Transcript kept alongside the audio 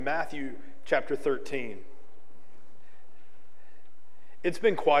Matthew chapter 13. It's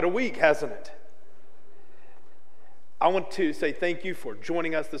been quite a week, hasn't it? I want to say thank you for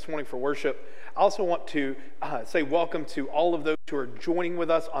joining us this morning for worship. I also want to say welcome to all of those who are joining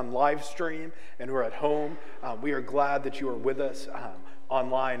with us on live stream and who are at home. We are glad that you are with us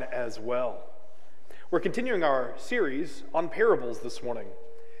online as well. We're continuing our series on parables this morning.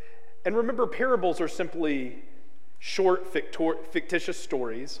 And remember, parables are simply short, fictitious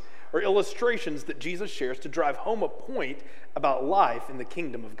stories or illustrations that Jesus shares to drive home a point about life in the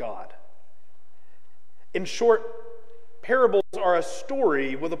kingdom of God. In short, parables are a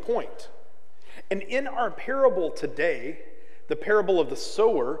story with a point. And in our parable today, the parable of the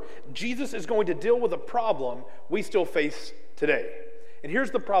sower, Jesus is going to deal with a problem we still face today. And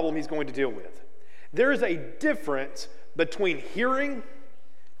here's the problem he's going to deal with. There is a difference between hearing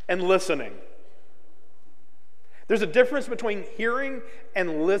and listening. There's a difference between hearing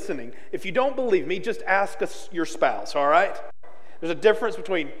and listening. If you don't believe me, just ask your spouse, all right? There's a difference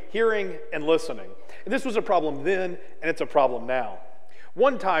between hearing and listening. And this was a problem then, and it's a problem now.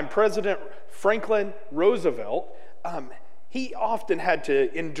 One time, President Franklin Roosevelt, he often had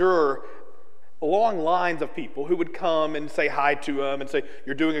to endure long lines of people who would come and say hi to him and say,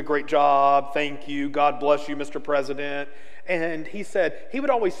 "You're doing a great job, thank you, God bless you, Mr. President." And he said, he would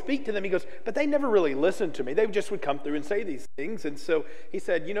always speak to them. He goes, but they never really listened to me. They just would come through and say these things. And so he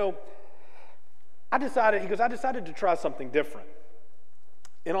said, I decided to try something different.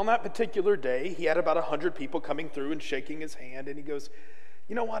 And on that particular day, he had about 100 people coming through and shaking his hand. And he goes,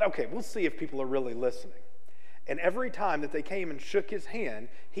 you know what? Okay, we'll see if people are really listening. And every time that they came and shook his hand,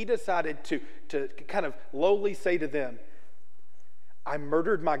 he decided to kind of lowly say to them, "I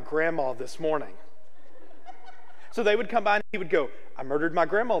murdered my grandma this morning." So they would come by and he would go, "I murdered my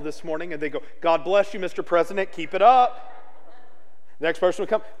grandma this morning." And they go, "God bless you, Mr. President, keep it up." The next person would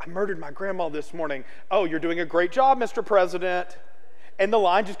come, "I murdered my grandma this morning." "Oh, you're doing a great job, Mr. President." And the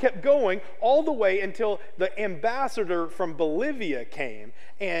line just kept going all the way until the ambassador from Bolivia came.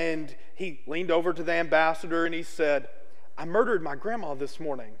 And he leaned over to the ambassador and he said, "I murdered my grandma this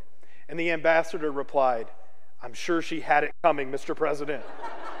morning." And the ambassador replied, "I'm sure she had it coming, Mr. President."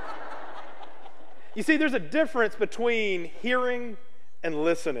 You see, there's a difference between hearing and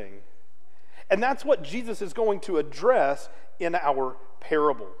listening. And that's what Jesus is going to address in our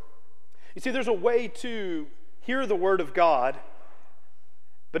parable. You see, there's a way to hear the Word of God,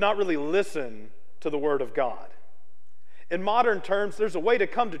 but not really listen to the Word of God. In modern terms, there's a way to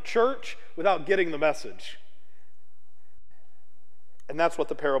come to church without getting the message. And that's what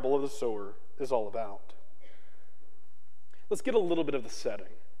the parable of the sower is all about. Let's get a little bit of the setting.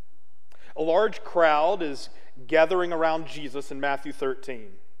 A large crowd is gathering around Jesus in Matthew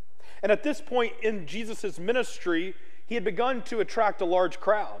 13. And at this point in Jesus' ministry, he had begun to attract a large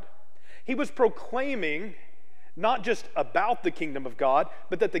crowd. He was proclaiming not just about the kingdom of God,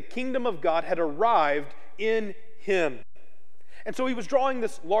 but that the kingdom of God had arrived in him. And so he was drawing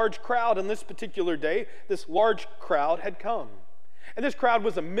this large crowd, and this particular day, this large crowd had come. And this crowd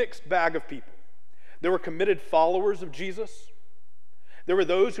was a mixed bag of people. There were committed followers of Jesus. There were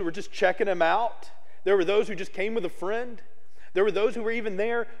those who were just checking him out. There were those who just came with a friend. There were those who were even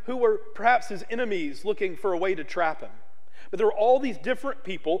there who were perhaps his enemies looking for a way to trap him. But there were all these different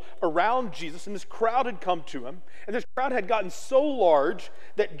people around Jesus, and this crowd had come to him. And this crowd had gotten so large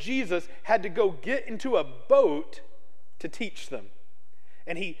that Jesus had to go get into a boat to teach them.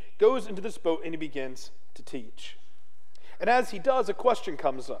 And he goes into this boat and he begins to teach. And as he does, a question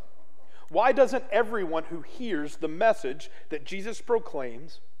comes up. Why doesn't everyone who hears the message that Jesus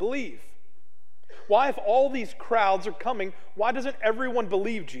proclaims believe? Why, if all these crowds are coming, why doesn't everyone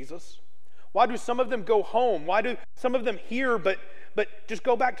believe Jesus? Why do some of them go home? Why do some of them hear but just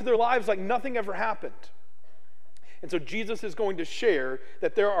go back to their lives like nothing ever happened? And so Jesus is going to share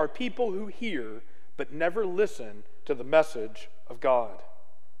that there are people who hear but never listen to the message of God.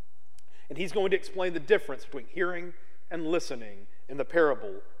 And he's going to explain the difference between hearing and listening in the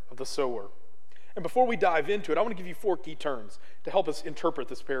parable of the sower. And before we dive into it, I want to give you 4 key terms to help us interpret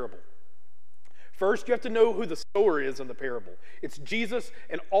this parable. First, you have to know who the sower is in the parable. It's Jesus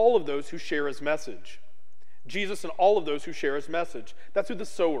and all of those who share his message. Jesus and all of those who share his message. That's who the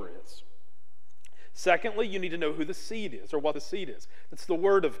sower is. Secondly, you need to know who the seed is, or what the seed is. That's the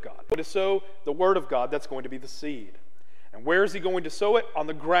Word of God. To sow the Word of God, that's going to be the seed. And where is he going to sow it? On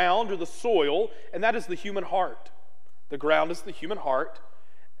the ground or the soil, and that is the human heart. The ground is the human heart.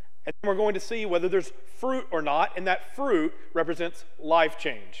 And then we're going to see whether there's fruit or not, and that fruit represents life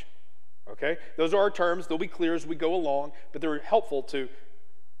change. Okay? Those are our terms. They'll be clear as we go along, but they're helpful to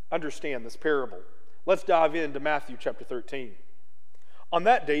understand this parable. Let's dive into Matthew chapter 13. On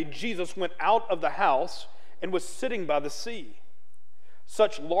that day, Jesus went out of the house and was sitting by the sea.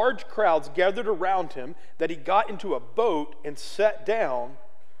 Such large crowds gathered around him that he got into a boat and sat down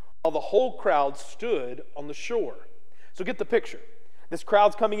while the whole crowd stood on the shore. So get the picture. This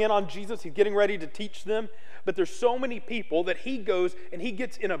crowd's coming in on Jesus. He's getting ready to teach them. But there's so many people that he goes and he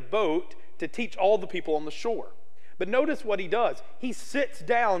gets in a boat to teach all the people on the shore. But notice what he does. He sits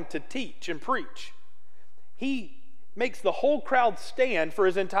down to teach and preach. He makes the whole crowd stand for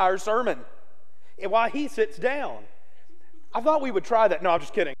his entire sermon while he sits down. I thought we would try that. No, I'm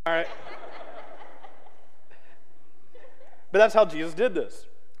just kidding. All right. But that's how Jesus did this.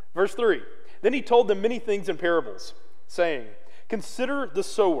 Verse 3. Then he told them many things in parables, saying, "Consider the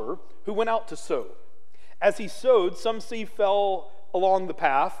sower who went out to sow. As he sowed, some seed fell along the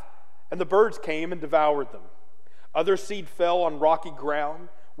path, and the birds came and devoured them. Other seed fell on rocky ground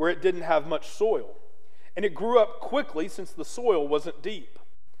where it didn't have much soil. And it grew up quickly since the soil wasn't deep.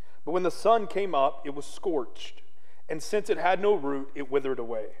 But when the sun came up, it was scorched. And since it had no root, it withered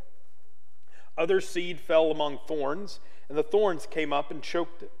away. Other seed fell among thorns, and the thorns came up and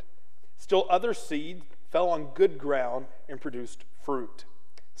choked it. Still other seed fell on good ground and produced fruit.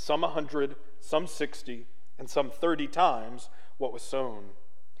 Some 100, some 60, and some 30 times what was sown.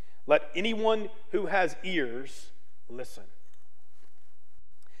 Let anyone who has ears listen."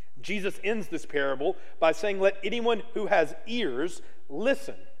 Jesus ends this parable by saying, let anyone who has ears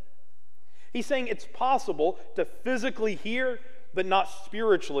listen. He's saying it's possible to physically hear, but not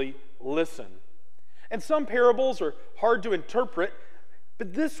spiritually listen. And some parables are hard to interpret,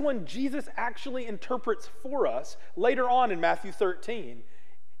 but this one Jesus actually interprets for us later on in Matthew 13,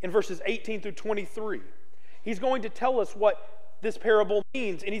 in verses 18 through 23. He's going to tell us what this parable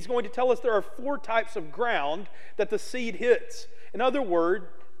means, and he's going to tell us there are 4 types of ground that the seed hits. In other words,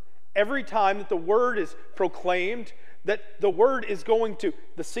 every time that the word is proclaimed, that the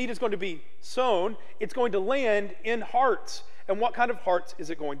seed is going to be sown, it's going to land in hearts. And what kind of hearts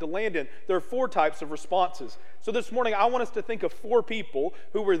is it going to land in? There are 4 types of responses. So this morning, I want us to think of 4 people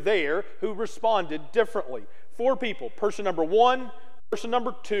who were there, who responded differently. 4 people. Person number 1, person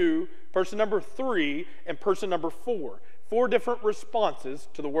number 2, person number 3, and person number 4. 4 different responses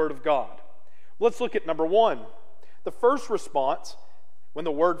to the Word of God. Let's look at number 1. The first response, when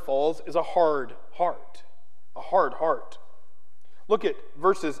the word falls, is a hard heart. A hard heart. Look at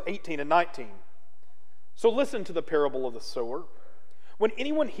verses 18 and 19. So listen to the parable of the sower. When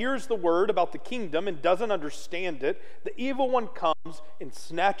anyone hears the word about the kingdom and doesn't understand it, the evil one comes and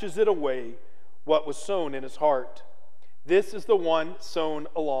snatches it away, what was sown in his heart. This is the one sown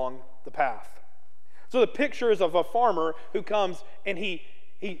along the path. So the picture is of a farmer who comes and he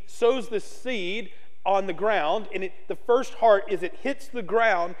sows this seed on the ground, and the first heart is it hits the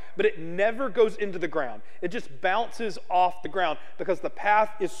ground, but it never goes into the ground. It just bounces off the ground because the path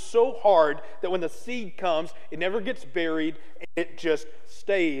is so hard that when the seed comes, it never gets buried, and it just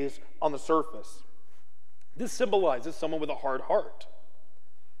stays on the surface. This symbolizes someone with a hard heart.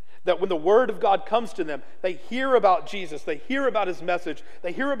 That when the word of God comes to them, they hear about Jesus, they hear about his message,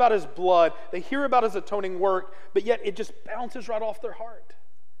 they hear about his blood, they hear about his atoning work, but yet it just bounces right off their heart.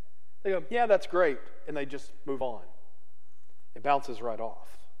 They go, yeah, that's great, and they just move on. It bounces right off.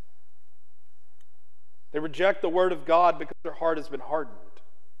 They reject the word of God because their heart has been hardened.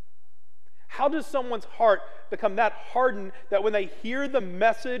 How does someone's heart become that hardened that when they hear the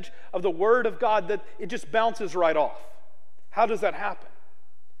message of the word of God, that it just bounces right off? How does that happen?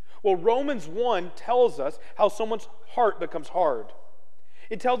 Well, Romans 1 tells us how someone's heart becomes hard.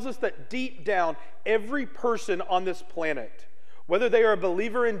 It tells us that deep down, every person on this planet, whether they are a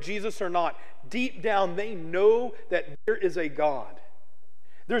believer in Jesus or not, deep down they know that there is a God.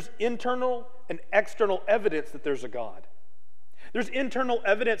 There's internal and external evidence that there's a God. There's internal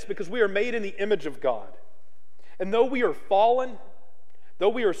evidence because we are made in the image of God. And though we are fallen, though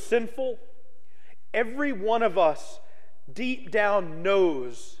we are sinful, every one of us deep down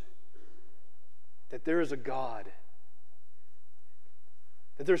knows that there is a God.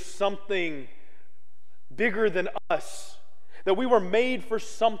 That there's something bigger than us. That we were made for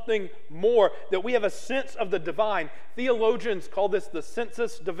something more, that we have a sense of the divine. Theologians call this the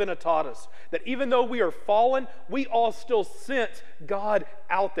sensus divinitatis, that even though we are fallen, we all still sense God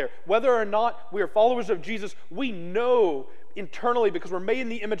out there. Whether or not we are followers of Jesus, we know internally, because we're made in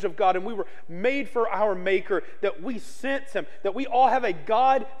the image of God and we were made for our Maker, that we sense Him, that we all have a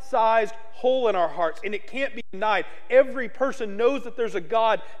God-sized hole in our hearts, and it can't be denied. Every person knows that there's a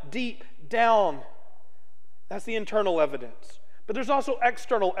God deep down. That's the internal evidence. But there's also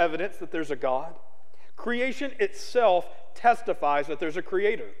external evidence that there's a God. Creation itself testifies that there's a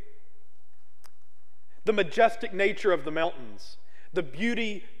creator. The majestic nature of the mountains, the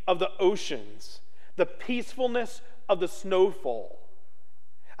beauty of the oceans, the peacefulness of the snowfall.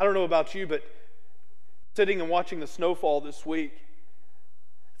 I don't know about you, but sitting and watching the snowfall this week,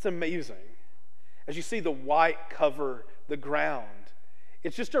 it's amazing. As you see the white cover the ground,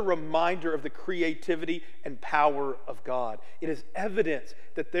 it's just a reminder of the creativity and power of God. It is evidence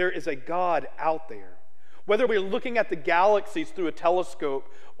that there is a God out there. Whether we're looking at the galaxies through a telescope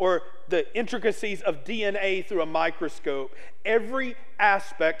or the intricacies of DNA through a microscope, every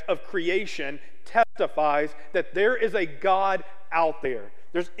aspect of creation testifies that there is a God out there.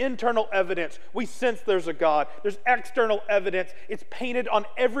 There's internal evidence. We sense there's a God. There's external evidence. It's painted on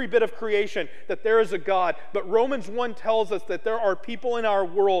every bit of creation that there is a God. But Romans 1 tells us that there are people in our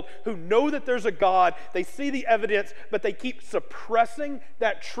world who know that there's a God. They see the evidence, but they keep suppressing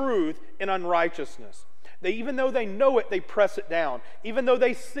that truth in unrighteousness. Even though they know it, they press it down. Even though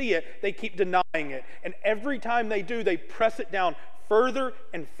they see it, they keep denying it. And every time they do, they press it down further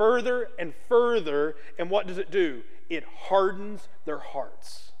and further and further. And what does it do? It hardens their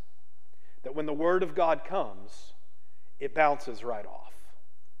hearts. That when the Word of God comes, it bounces right off.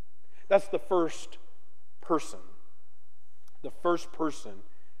 That's the first person. The first person,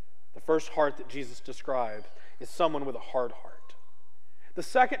 the first heart that Jesus describes is someone with a hard heart. The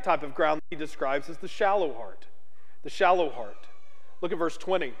second type of ground that he describes is the shallow heart. The shallow heart. Look at verse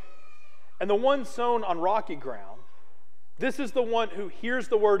 20. And the one sown on rocky ground, this is the one who hears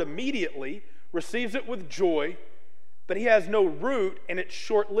the word immediately, receives it with joy, but he has no root and it's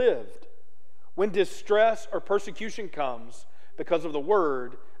short-lived. When distress or persecution comes because of the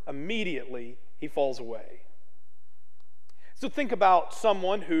word, immediately he falls away. So think about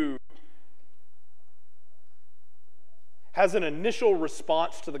someone who has an initial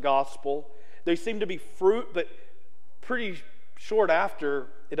response to the gospel. They seem to be fruit, but pretty short after,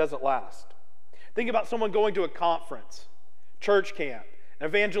 it doesn't last. Think about someone going to a conference, church camp, an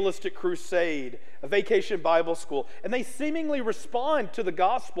evangelistic crusade, a vacation Bible school, and they seemingly respond to the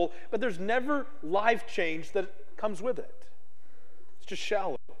gospel, but there's never life change that comes with it. It's just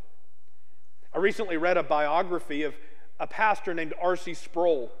shallow. I recently read a biography of a pastor named R.C.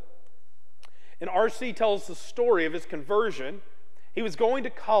 Sproul. And R.C. tells the story of his conversion. He was going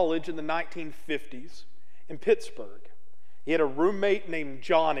to college in the 1950s in Pittsburgh. He had a roommate named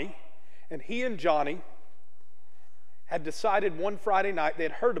Johnny, and he and Johnny had decided one Friday night they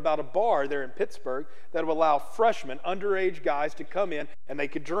had heard about a bar there in Pittsburgh that would allow freshmen, underage guys to come in and they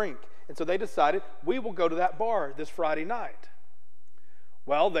could drink. And so they decided, we will go to that bar this Friday night.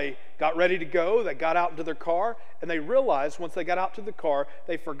 Well, they got ready to go, they got out into their car, and they realized once they got out to the car,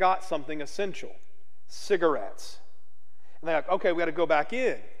 they forgot something essential: cigarettes. And they're like, okay, we got to go back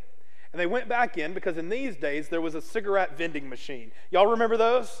in. And they went back in because in these days there was a cigarette vending machine. Y'all remember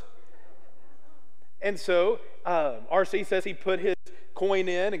those? And so R.C. says he put his coin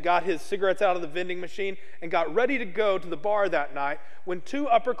in and got his cigarettes out of the vending machine and got ready to go to the bar that night when two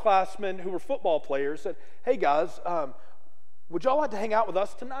upperclassmen who were football players said, hey guys, would y'all like to hang out with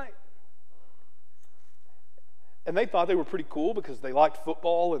us tonight? And they thought they were pretty cool because they liked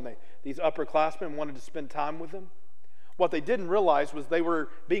football and these upperclassmen wanted to spend time with them. What they didn't realize was they were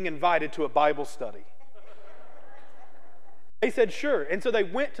being invited to a Bible study. They said sure, and so they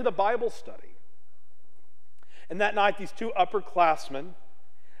went to the Bible study. And that night these two upperclassmen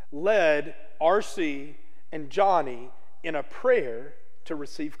led R.C. and Johnny in a prayer to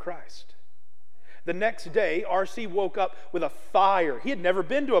receive Christ. The next day, R.C. woke up with a fire. He had never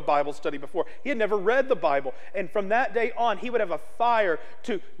been to a Bible study before. He had never read the Bible. And from that day on, he would have a fire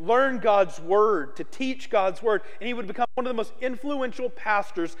to learn God's Word, to teach God's Word, and he would become one of the most influential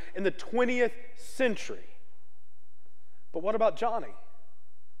pastors in the 20th century. But what about Johnny?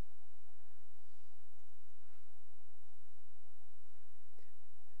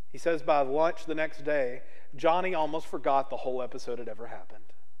 He says by lunch the next day, Johnny almost forgot the whole episode had ever happened.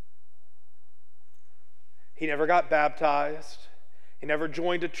 He never got baptized, he never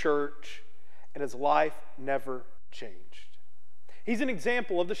joined a church, and his life never changed. He's an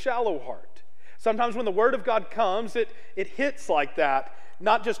example of the shallow heart. Sometimes when the Word of God comes, it hits like that,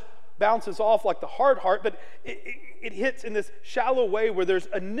 not just bounces off like the hard heart, but it hits in this shallow way where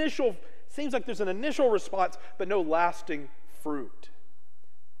seems like there's an initial response, but no lasting fruit.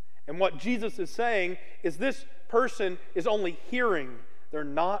 And what Jesus is saying is this person is only hearing, they're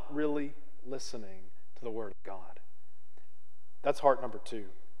not really listening to the Word of God. That's heart number 2.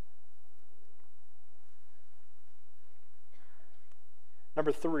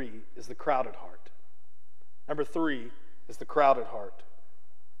 Number 3 is the crowded heart. Number 3 is the crowded heart.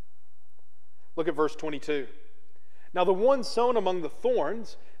 Look at verse 22. Now the one sown among the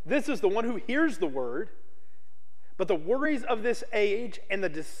thorns, this is the one who hears the word, But the worries of this age and the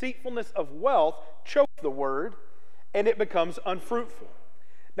deceitfulness of wealth choke the word, and it becomes unfruitful.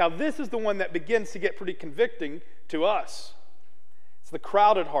 Now, this is the one that begins to get pretty convicting to us. It's the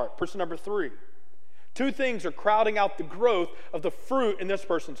crowded heart. Person number 3. 2 things are crowding out the growth of the fruit in this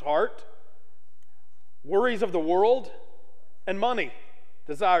person's heart: worries of the world and money,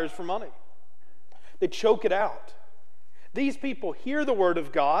 desires for money. They choke it out. These people hear the word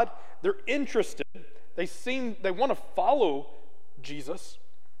of God, they're interested, they want to follow Jesus,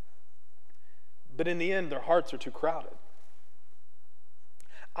 but in the end, their hearts are too crowded.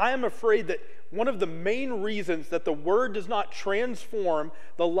 I am afraid that one of the main reasons that the word does not transform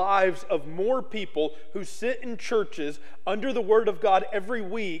the lives of more people who sit in churches under the word of God every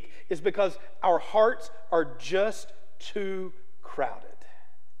week is because our hearts are just too crowded.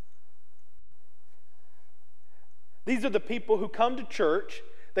 These are the people who come to church,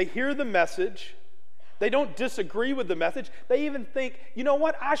 they hear the message, they don't disagree with the message, they even think, you know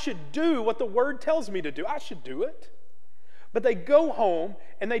what, I should do what the word tells me to do. I should do it. But they go home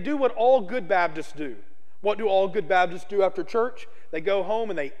and they do what all good Baptists do. What do all good Baptists do after church? They go home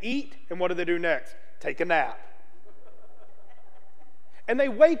and they eat, and what do they do next? Take a nap. And they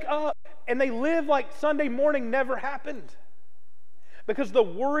wake up and they live like Sunday morning never happened. Because the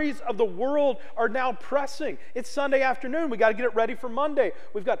worries of the world are now pressing. It's Sunday afternoon. We got to get it ready for Monday.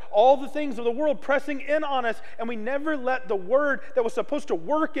 We've got all the things of the world pressing in on us, and we never let the word that was supposed to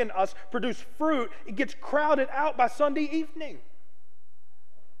work in us produce fruit. It gets crowded out by Sunday evening.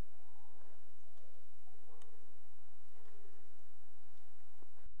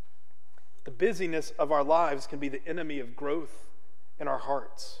 The busyness of our lives can be the enemy of growth in our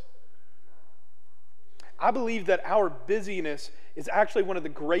hearts. I believe that our busyness is actually one of the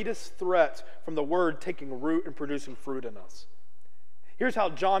greatest threats from the word taking root and producing fruit in us. Here's how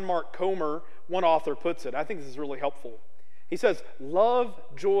John Mark Comer, one author, puts it. I think this is really helpful. He says, love,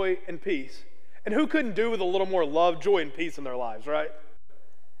 joy, and peace. And who couldn't do with a little more love, joy, and peace in their lives, right?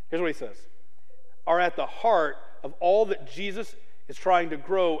 Here's what he says. Are at the heart of all that Jesus is trying to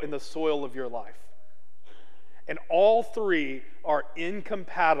grow in the soil of your life. And all 3 are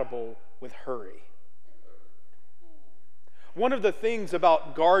incompatible with hurry. One of the things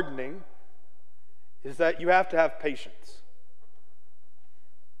about gardening is that you have to have patience.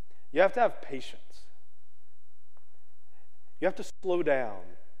 You have to have patience. You have to slow down.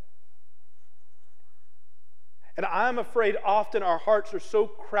 And I'm afraid often our hearts are so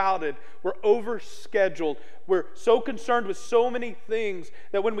crowded, we're overscheduled, we're so concerned with so many things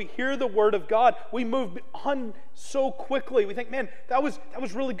that when we hear the word of God, we move on so quickly. We think, man, that was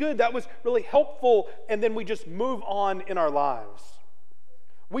really good, that was really helpful, and then we just move on in our lives.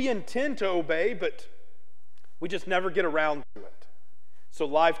 We intend to obey, but we just never get around to it. So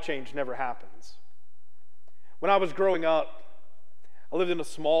life change never happens. When I was growing up, I lived in a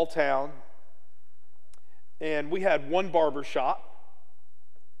small town, and we had one barber shop.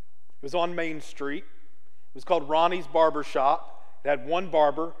 It was on Main Street. It was called Ronnie's Barber Shop. It had one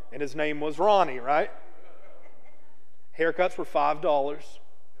barber, and his name was Ronnie, right? Haircuts were $5. And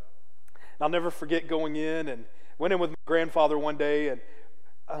I'll never forget going in, and went in with my grandfather one day, and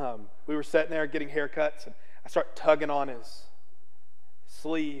we were sitting there getting haircuts, and I start tugging on his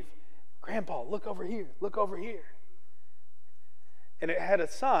sleeve. Grandpa, look over here, look over here. And it had a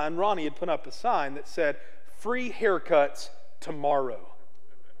sign, Ronnie had put up a sign that said, free haircuts tomorrow.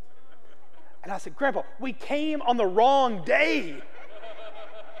 And I said, Grandpa, we came on the wrong day.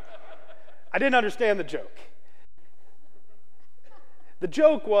 I didn't understand the joke. The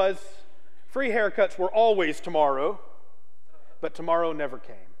joke was, free haircuts were always tomorrow, but tomorrow never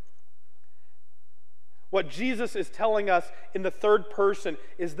came. What Jesus is telling us in the third person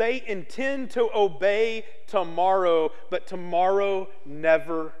is they intend to obey tomorrow, but tomorrow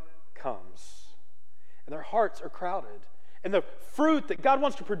never comes. And their hearts are crowded. And the fruit that God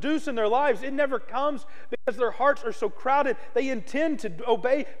wants to produce in their lives, it never comes because their hearts are so crowded. They intend to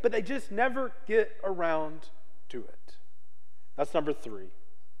obey, but they just never get around to it. That's number 3.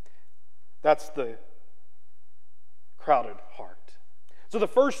 That's the crowded heart. So the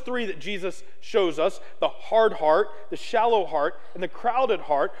first 3 that Jesus shows us, the hard heart, the shallow heart, and the crowded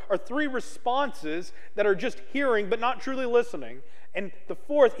heart, are 3 responses that are just hearing but not truly listening. And the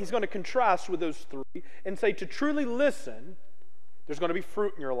 4th, he's going to contrast with those 3 and say to truly listen, there's going to be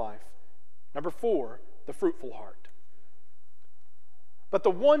fruit in your life. Number 4, the fruitful heart. But the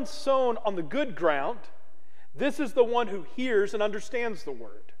one sown on the good ground, this is the one who hears and understands the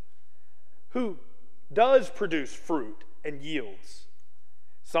word, who does produce fruit and yields.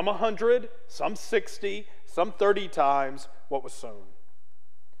 Some 100, some 60, some 30 times what was sown.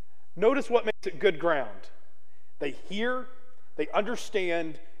 Notice what makes it good ground. They hear, they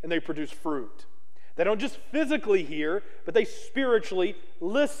understand, and they produce fruit. They don't just physically hear, but they spiritually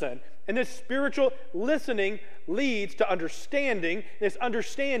listen. And this spiritual listening leads to understanding. This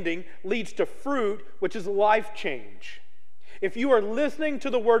understanding leads to fruit, which is life change. If you are listening to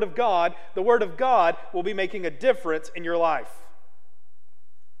the Word of God will be making a difference in your life.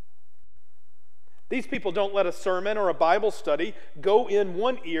 These people don't let a sermon or a Bible study go in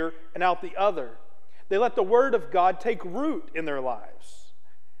one ear and out the other. They let the Word of God take root in their lives.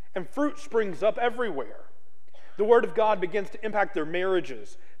 And fruit springs up everywhere. The Word of God begins to impact their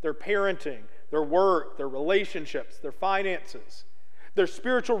marriages, their parenting, their work, their relationships, their finances, their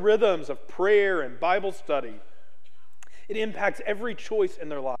spiritual rhythms of prayer and Bible study. It impacts every choice in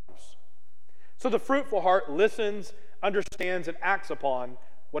their lives. So the fruitful heart listens, understands, and acts upon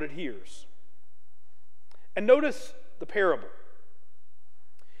what it hears. And notice the parable.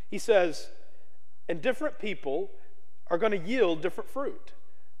 He says, and different people are going to yield different fruit.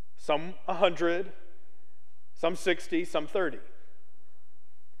 Some 100, some 60, some 30.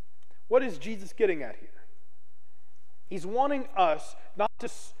 What is Jesus getting at here? He's wanting us not to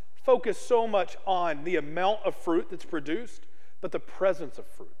focus so much on the amount of fruit that's produced, but the presence of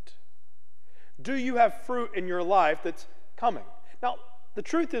fruit. Do you have fruit in your life that's coming? Now, the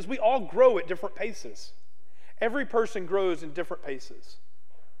truth is we all grow at different paces. Every person grows in different paces.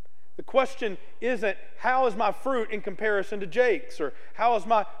 The question isn't, how is my fruit in comparison to Jake's? Or how is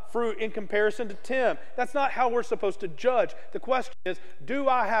my fruit in comparison to Tim? That's not how we're supposed to judge. The question is, do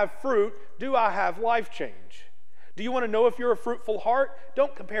I have fruit? Do I have life change? Do you want to know if you're a fruitful heart?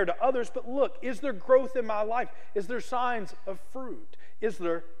 Don't compare to others, but look, is there growth in my life? Is there signs of fruit? Is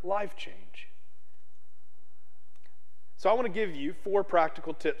there life change? So I want to give you 4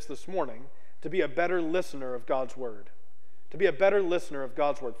 practical tips this morning to be a better listener of God's Word. To be a better listener of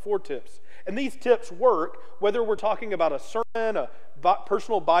God's Word. 4 tips. And these tips work whether we're talking about a sermon, a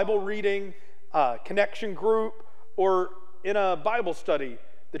personal Bible reading, a connection group, or in a Bible study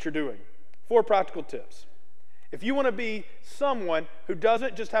that you're doing. 4 practical tips. If you want to be someone who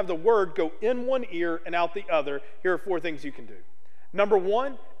doesn't just have the Word go in one ear and out the other, here are 4 things you can do. Number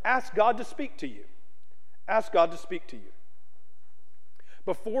 1, ask God to speak to you. Ask God to speak to you.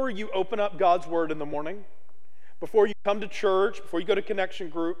 Before you open up God's Word in the morning, before you come to church, before you go to connection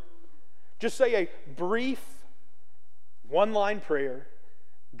group, just say a brief, one-line prayer.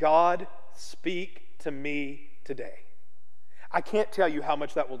 God, speak to me today. I can't tell you how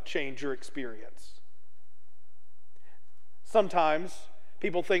much that will change your experience. Sometimes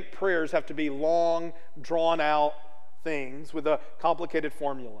people think prayers have to be long, drawn-out things with a complicated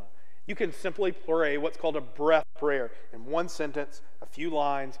formula. You can simply pray what's called a breath prayer. In one sentence, a few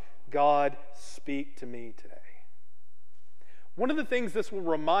lines, God, speak to me today. One of the things this will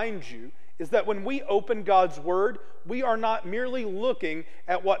remind you is that when we open God's Word, we are not merely looking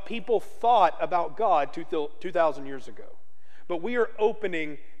at what people thought about God 2,000 years ago, but we are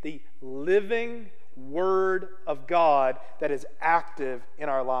opening the living Word of God that is active in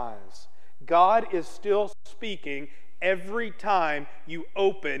our lives. God is still speaking every time you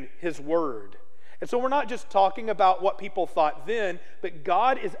open His Word. And so we're not just talking about what people thought then, but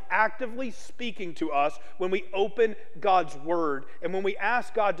God is actively speaking to us when we open God's Word. And when we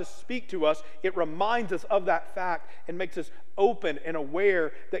ask God to speak to us, it reminds us of that fact and makes us open and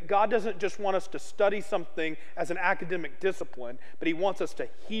aware that God doesn't just want us to study something as an academic discipline, but He wants us to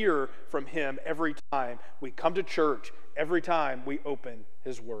hear from Him every time we come to church, every time we open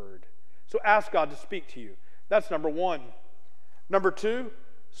His Word. So ask God to speak to you. That's number 1. Number 2,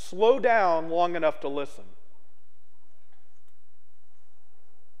 slow down long enough to listen.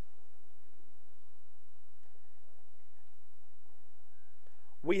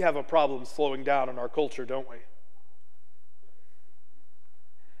 We have a problem slowing down in our culture, don't we?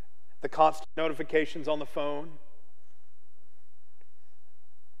 The constant notifications on the phone,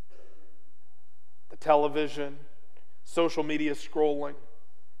 the television, social media scrolling.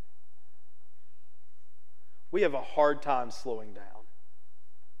 We have a hard time slowing down.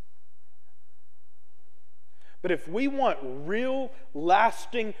 But if we want real,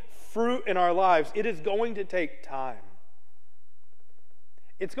 lasting fruit in our lives, it is going to take time.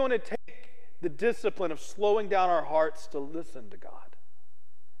 It's going to take the discipline of slowing down our hearts to listen to God.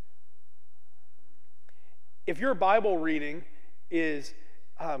 If your Bible reading is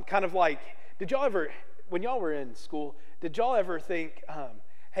kind of like, when y'all were in school, did y'all ever think,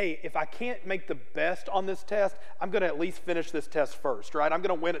 hey, if I can't make the best on this test, I'm going to at least finish this test first, right? I'm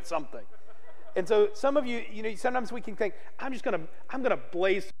going to win at something. And so some of you, sometimes we can think, I'm going to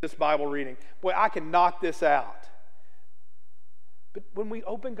blaze through this Bible reading. Boy, I can knock this out. But when we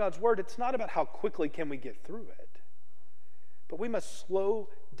open God's Word, it's not about how quickly can we get through it. but we must slow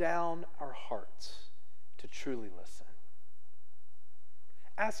down our hearts to truly listen.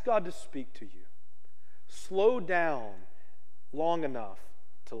 Ask God to speak to you. Slow down long enough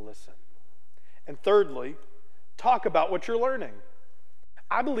to listen. And thirdly, talk about what you're learning.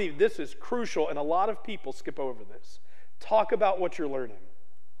 I believe this is crucial, and a lot of people skip over this. Talk about what you're learning.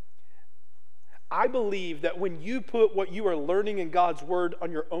 I believe that when you put what you are learning in God's Word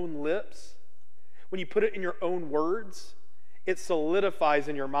on your own lips, when you put it in your own words, it solidifies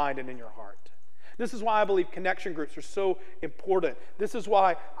in your mind and in your heart. This is why I believe connection groups are so important. This is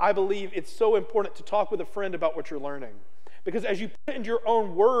why I believe it's so important to talk with a friend about what you're learning. Because as you put it into your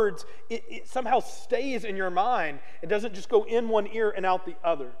own words, it somehow stays in your mind. It doesn't just go in one ear and out the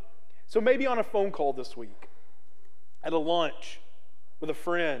other. So maybe on a phone call this week, at a lunch with a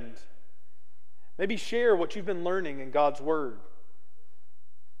friend, maybe share what you've been learning in God's Word.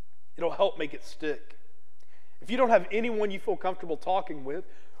 It'll help make it stick. If you don't have anyone you feel comfortable talking with,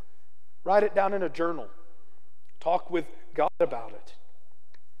 write it down in a journal. Talk with God about it.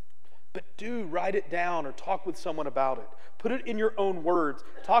 But do write it down or talk with someone about it. Put it in your own words.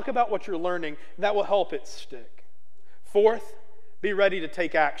 Talk about what you're learning, and that will help it stick. Fourth, be ready to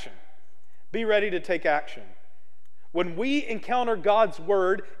take action. Be ready to take action. When we encounter God's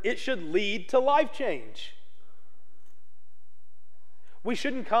Word, it should lead to life change. We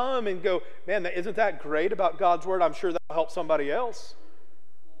shouldn't come and go, man, isn't that great about God's Word? I'm sure that will help somebody else.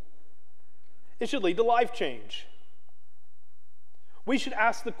 It should lead to life change. We should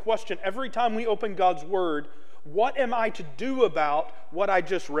ask the question every time we open God's Word, what am I to do about what I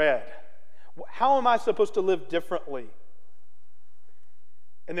just read? How am I supposed to live differently?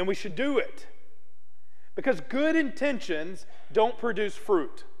 And then we should do it. Because good intentions don't produce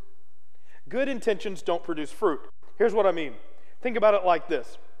fruit. Good intentions don't produce fruit. Here's what I mean. Think about it like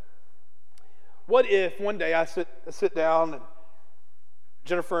this. What if one day I sit down and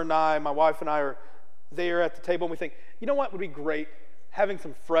Jennifer and I, my wife and I are there at the table and we think, you know what would be great? Having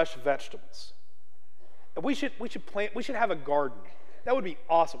some fresh vegetables. And we should have a garden. That would be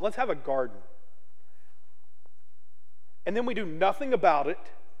awesome. Let's have a garden. And then we do nothing about it,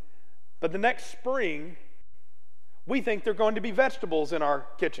 but the next spring, we think there are going to be vegetables in our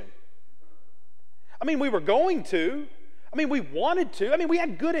kitchen. I mean, we were going to. I mean, we wanted to. I mean, we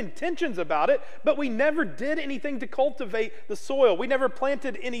had good intentions about it, but we never did anything to cultivate the soil. We never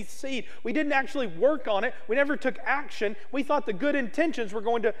planted any seed. We didn't actually work on it. We never took action. We thought the good intentions were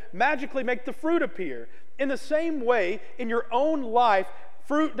going to magically make the fruit appear. In the same way, in your own life,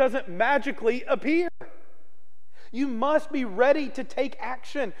 fruit doesn't magically appear. You must be ready to take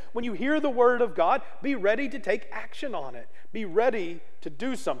action. When you hear the Word of God, be ready to take action on it. Be ready to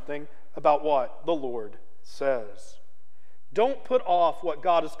do something about what the Lord says. Don't put off what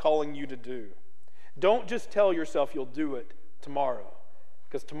God is calling you to do. Don't just tell yourself you'll do it tomorrow,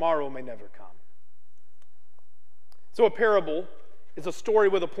 because tomorrow may never come. So a parable is a story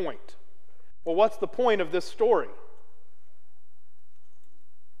with a point. Well, what's the point of this story?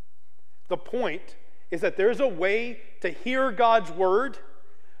 The point is that there's a way to hear God's Word,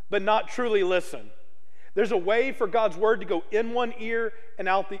 but not truly listen. There's a way for God's Word to go in one ear and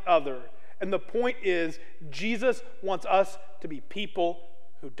out the other. And the point is, Jesus wants us to be people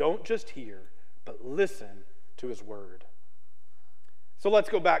who don't just hear, but listen to His Word. So let's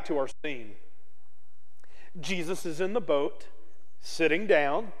go back to our scene. Jesus is in the boat, sitting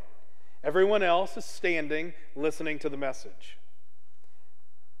down. Everyone else is standing, listening to the message.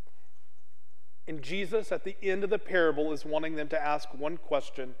 And Jesus, at the end of the parable, is wanting them to ask one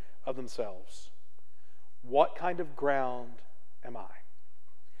question of themselves. What kind of ground am I?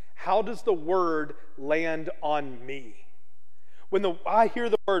 How does the Word land on me? When I hear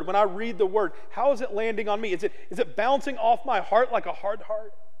the Word, when I read the Word, how is it landing on me? Is it bouncing off my heart like a hard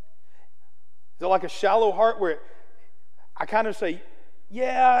heart? Is it like a shallow heart where I kind of say,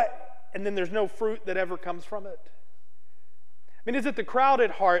 yeah, and then there's no fruit that ever comes from it? I mean, is it the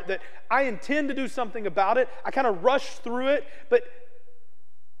crowded heart that I intend to do something about it? I kind of rush through it, but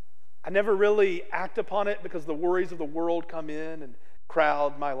I never really act upon it because the worries of the world come in and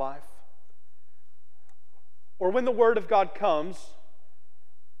crowd my life? Or when the Word of God comes,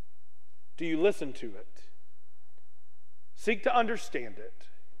 do you listen to it? Seek to understand it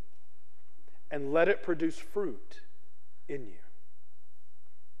and let it produce fruit in you.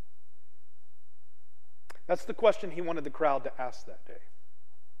 That's the question He wanted the crowd to ask that day.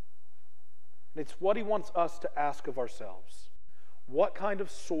 And it's what He wants us to ask of ourselves. What kind of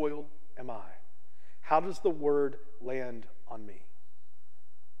soil am I? How does the Word land on me?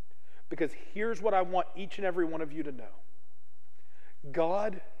 Because here's what I want each and every one of you to know.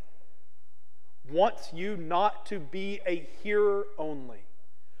 God wants you not to be a hearer only,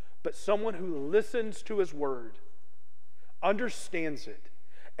 but someone who listens to his word, understands it,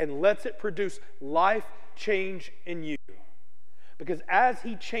 and lets it produce life change in you. Because as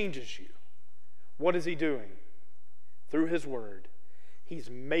he changes you, what is he doing? Through his word, he's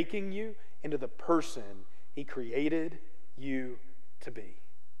making you into the person he created you to be.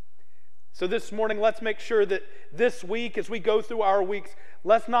 So this morning, let's make sure that this week, as we go through our weeks,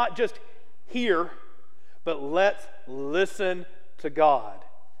 let's not just hear, but let's listen to God,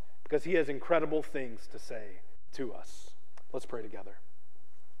 because he has incredible things to say to us. Let's pray together.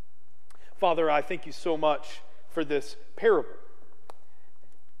 Father, I thank you so much for this parable,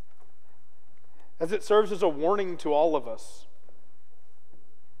 as it serves as a warning to all of us.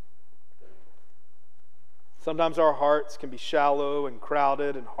 Sometimes our hearts can be shallow and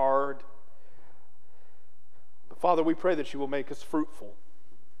crowded and hard. But Father, we pray that you will make us fruitful,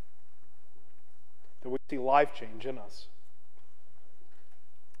 that we see life change in us.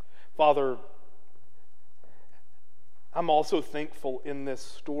 Father, I'm also thankful in this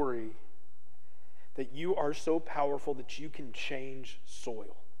story that you are so powerful that you can change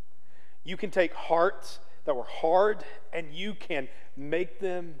soil. You can take hearts that were hard and you can make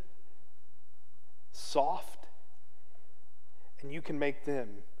them soft, and you can make them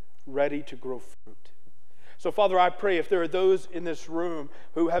ready to grow fruit. So, Father, I pray if there are those in this room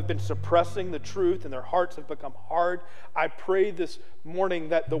who have been suppressing the truth and their hearts have become hard, I pray this morning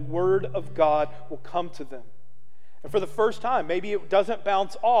that the Word of God will come to them. And for the first time, maybe it doesn't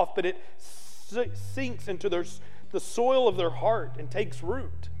bounce off, but it sinks into the soil of their heart and takes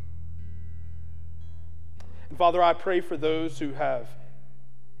root. And Father, I pray for those who have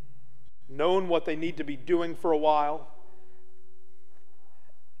known what they need to be doing for a while,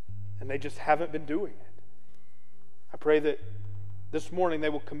 and they just haven't been doing it. I pray that this morning they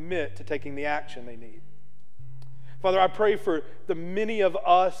will commit to taking the action they need. Father, I pray for the many of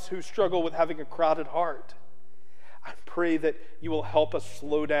us who struggle with having a crowded heart. I pray that you will help us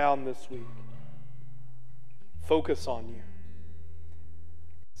slow down this week. Focus on you.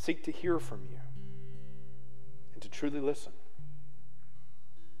 Seek to hear from you and to truly listen.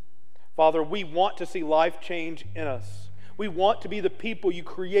 Father, we want to see life change in us. We want to be the people you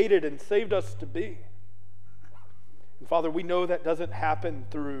created and saved us to be. And Father, we know that doesn't happen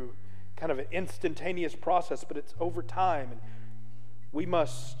through kind of an instantaneous process, but it's over time, and we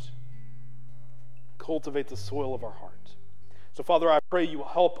must cultivate the soil of our heart. So Father, I pray you will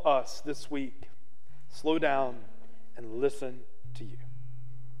help us this week slow down and listen to you.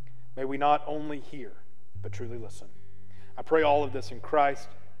 May we not only hear, but truly listen. I pray all of this in Christ's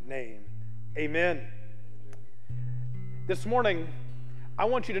name. Amen. This morning, I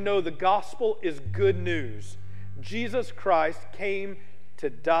want you to know the gospel is good news. Jesus Christ came to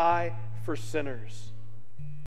die for sinners.